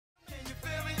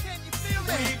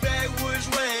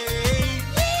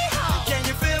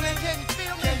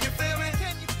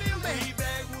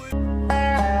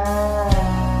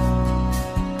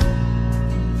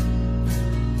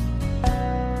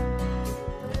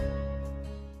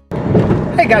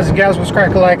Hey guys and gals, what's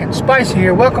crack-a-lackin'? Spicy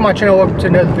here. Welcome to my channel, welcome to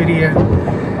another video.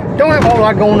 Don't have a whole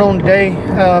lot going on today.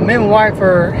 Me and my wife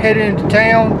are heading into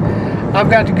town. I've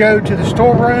got to go to the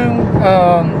storeroom.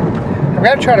 I've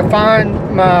got to try to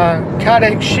find my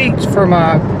Kydex sheets for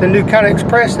the new Kydex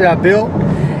press that I built.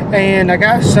 And I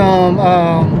got some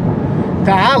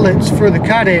the eyelets for the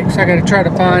Kydex I got to try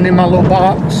to find in my little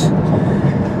box.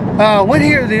 Went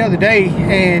here the other day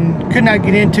and could not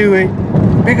get into it.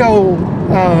 Big old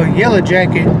yellow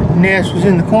jacket nest was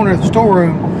in the corner of the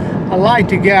storeroom. A light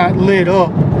that got lit up.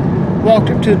 Walked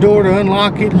up to the door to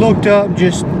unlock it, looked up,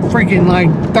 just freaking like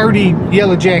 30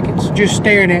 yellow jackets just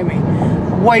staring at me,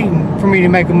 waiting for me to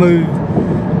make a move.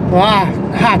 Well, I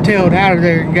hightailed out of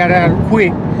there and got out of it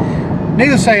quick.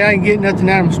 Needless to say, I ain't getting nothing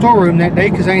out of my storeroom that day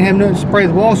because I ain't have nothing to spray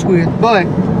the walls with, but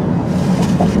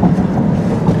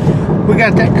we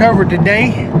got that covered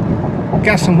today.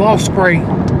 Got some wall spray.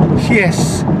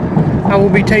 Yes, I will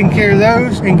be taking care of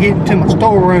those and getting to my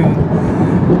storeroom.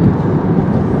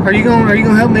 Are you gonna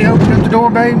help me open up the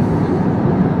door, babe?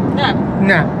 No.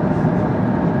 No.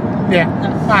 Yeah, no.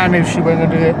 I knew she wasn't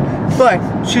gonna do that, but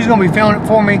she's gonna be filming it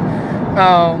for me.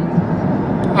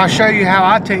 I'll show you how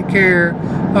I take care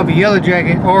of a yellow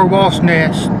jacket or a wasp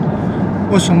nest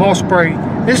with some wall spray.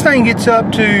 This thing gets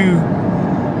up to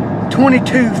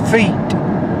 22 feet.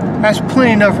 That's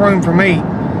plenty enough room for me.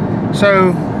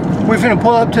 So we're finna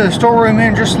pull up to the storeroom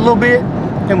in just a little bit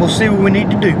and we'll see what we need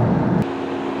to do.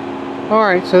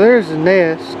 Alright, so there's the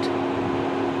nest.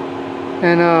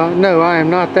 And no, I am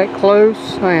not that close.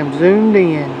 I am zoomed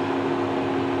in.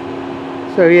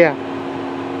 So yeah,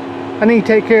 I need to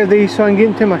take care of these so I can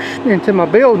get into my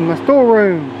building, my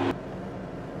storeroom.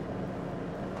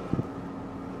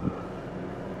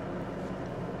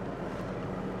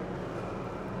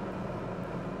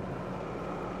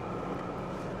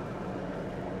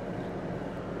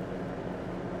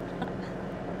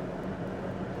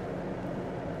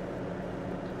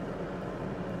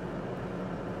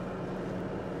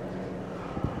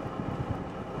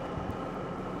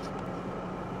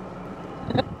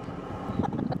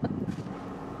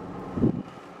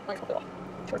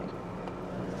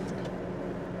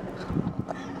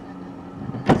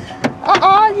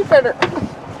 You better.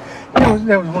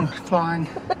 That was one flying.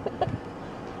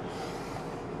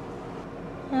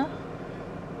 Yeah.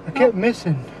 I kept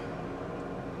missing.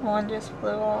 One just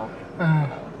flew off.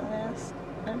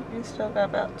 You still got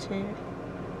about two.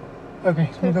 Okay,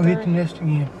 so we'll go hit the nest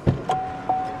again.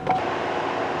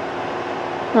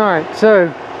 Alright,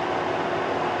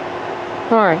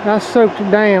 I soaked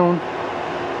it down.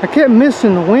 I kept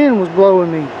missing, the wind was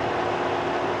blowing me.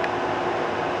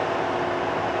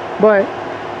 But I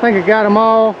think I got them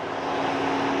all.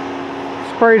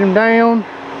 Sprayed them down.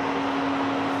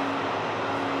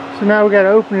 So now we got to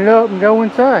open it up and go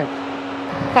inside.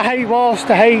 I hate wasps,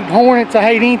 I hate hornets, I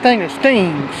hate anything that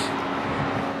stings.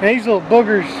 And these little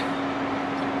boogers,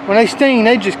 when they sting,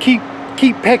 they just keep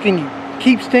pecking you,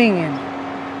 keep stinging.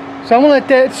 So I'm gonna let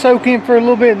that soak in for a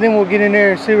little bit and then we'll get in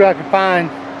there and see what I can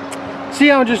find. See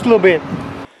y'all in just a little bit.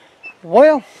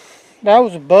 Well, that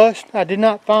was a bust. I did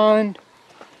not find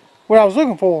what I was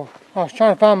looking for. I was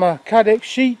trying to find my Kydex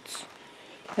sheets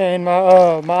and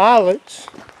my my eyelets,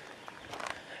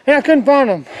 and I couldn't find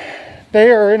them.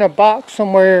 They are in a box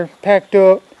somewhere packed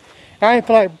up. I ain't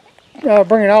feel like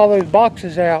bringing all those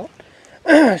boxes out.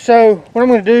 So what I'm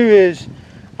going to do is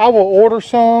I will order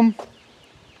some.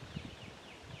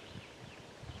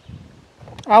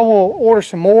 I will order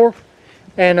some more,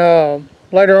 and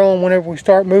later on whenever we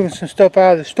start moving some stuff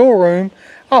out of the storeroom,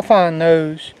 I'll find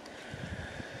those.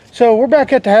 So we're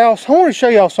back at the house. I want to show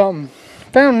y'all something.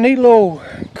 Found a neat little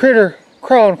critter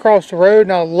crawling across the road,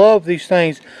 and I love these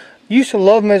things. Used to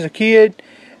love them as a kid,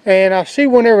 and I see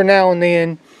one every now and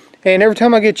then, and every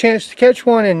time I get a chance to catch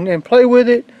one and play with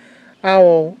it, I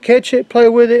will catch it, play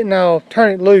with it, and I'll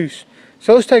turn it loose.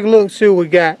 So let's take a look and see what we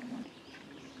got.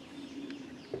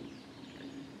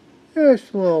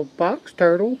 There's a little box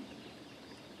turtle.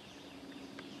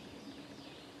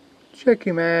 Check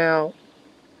him out.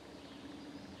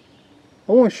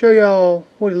 I want to show y'all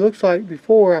what he looks like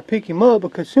before I pick him up,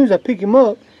 because as soon as I pick him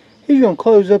up, he's going to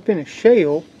close up in a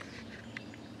shell.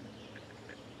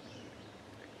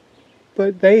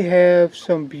 But they have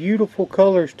some beautiful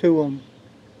colors to them.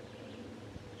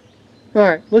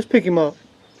 Alright, let's pick him up.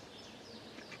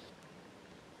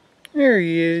 There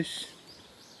he is.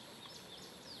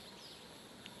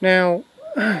 Now,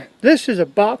 this is a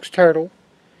box turtle.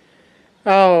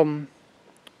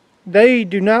 They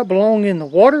do not belong in the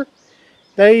water.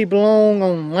 They belong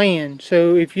on land.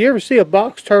 So if you ever see a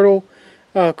box turtle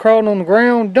crawling on the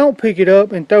ground, don't pick it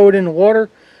up and throw it in the water.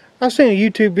 I seen a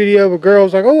YouTube video of a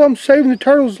girl's like, oh, I'm saving the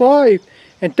turtle's life,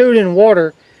 and threw it in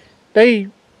water. They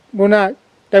will not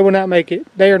make it.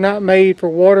 They are not made for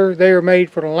water. They are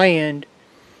made for the land.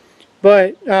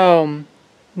 But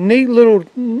neat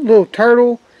little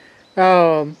turtle.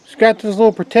 It's got this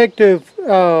little protective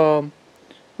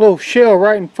little shell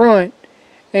right in front,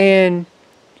 and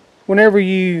whenever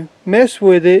you mess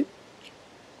with it,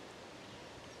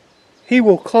 he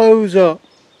will close up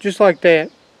just like that.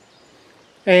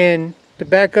 And the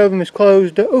back of him is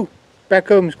closed up. Oh, back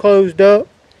of him is closed up,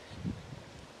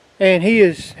 and he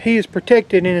is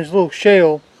protected in his little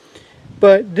shell.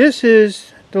 But this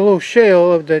is the little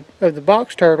shell of the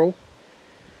box turtle.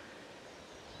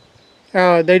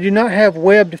 They do not have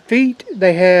webbed feet.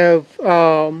 They have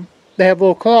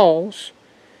little claws,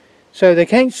 so they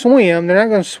can't swim. They're not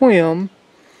going to swim.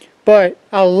 But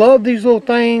I love these little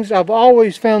things. I've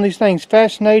always found these things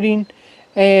fascinating,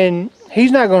 and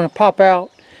he's not going to pop out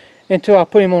until I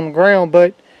put him on the ground.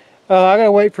 But I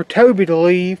gotta wait for Toby to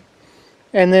leave,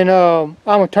 and then I'm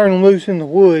gonna turn him loose in the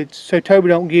woods so Toby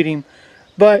don't get him.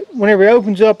 But whenever he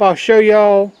opens up, I'll show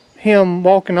y'all him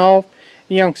walking off.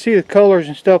 Y'all can see the colors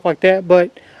and stuff like that.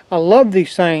 But I love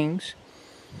these things.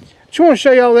 Just want to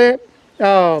show y'all that.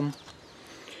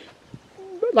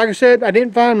 Like I said, I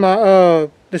didn't find my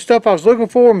the stuff I was looking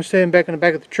for. I'm sitting back in the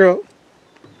back of the truck.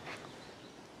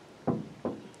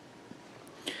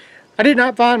 I did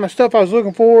not find my stuff I was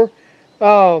looking for,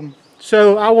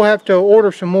 so I will have to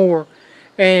order some more,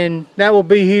 and that will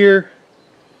be here.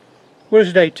 What is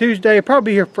today? Tuesday. It'll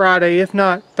probably be here Friday, if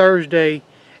not Thursday,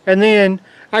 and then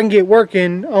I can get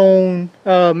working on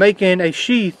making a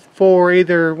sheath for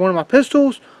either one of my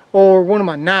pistols or one of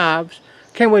my knives.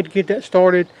 Can't wait to get that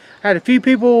started. I had a few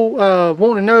people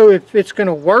wanting to know if it's going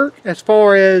to work as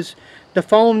far as the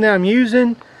foam that I'm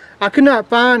using. I could not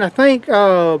find, I think,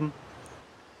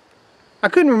 I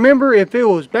couldn't remember if it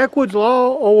was Backwoods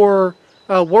Law or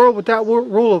World Without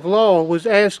Rule of Law was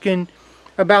asking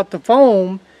about the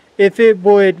foam, if it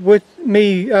would, with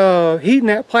me heating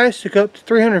that plastic up to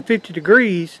 350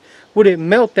 degrees, would it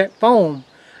melt that foam.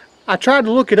 I tried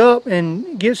to look it up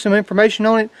and get some information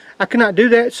on it. I could not do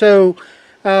that, so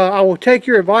I will take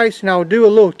your advice and I will do a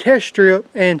little test strip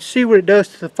and see what it does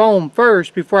to the foam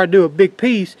first before I do a big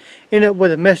piece, end up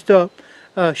with a messed up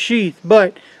sheath.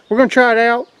 But we're going to try it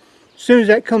out as soon as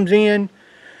that comes in.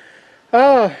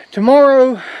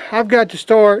 Tomorrow I've got to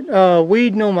start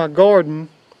weeding on my garden.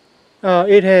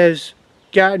 It has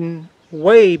gotten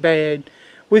way bad.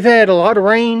 We've had a lot of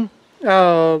rain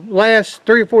last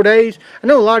 3 or 4 days. I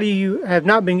know a lot of you have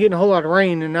not been getting a whole lot of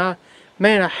rain, and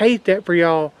man, I hate that for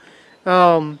y'all.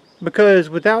 Because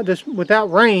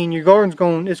without rain, your garden's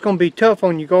it's going to be tough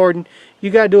on your garden.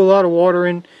 You got to do a lot of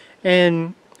watering,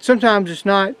 and sometimes it's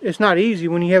not easy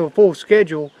when you have a full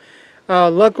schedule.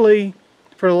 Luckily,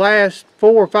 for the last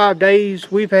 4 or 5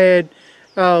 days, we've had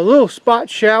little spot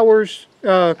showers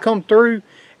come through,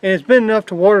 and it's been enough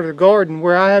to water the garden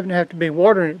where I haven't had to be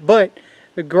watering it. But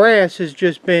the grass has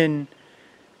just been,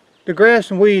 the grass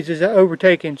and weeds is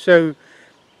overtaken. So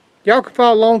y'all can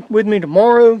follow along with me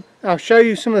tomorrow. I'll show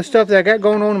you some of the stuff that I got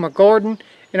going on in my garden,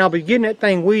 and I'll be getting that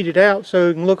thing weeded out so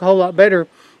it can look a whole lot better.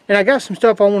 And I got some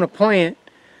stuff I want to plant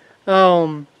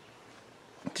to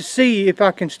see if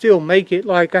I can still make it.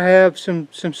 Like I have some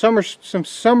summer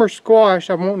squash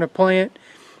I'm wanting to plant,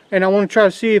 and I want to try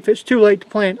to see if it's too late to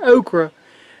plant okra.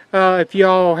 If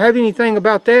y'all have anything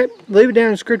about that, leave it down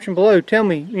in the description below. Tell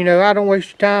me, you know, I don't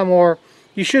waste your time, or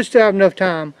you should still have enough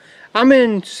time. I'm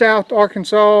in South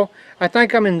Arkansas. I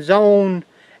think I'm in zone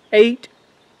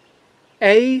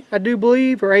 8A, I do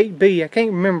believe, or 8B. I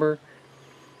can't remember.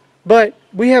 But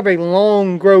we have a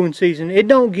long growing season.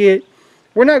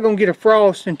 We're not going to get a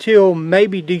frost until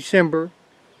maybe December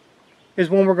is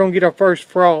when we're going to get our first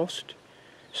frost.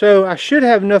 So I should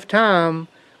have enough time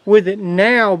with it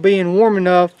now being warm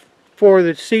enough for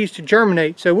the seeds to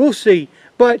germinate. So we'll see.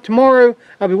 But tomorrow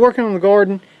I'll be working on the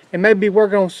garden and maybe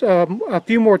working on a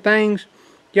few more things.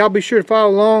 Y'all be sure to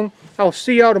follow along. I'll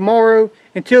see y'all tomorrow.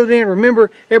 Until then, remember,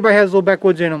 everybody has a little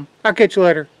backwoods in them. I'll catch you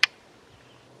later.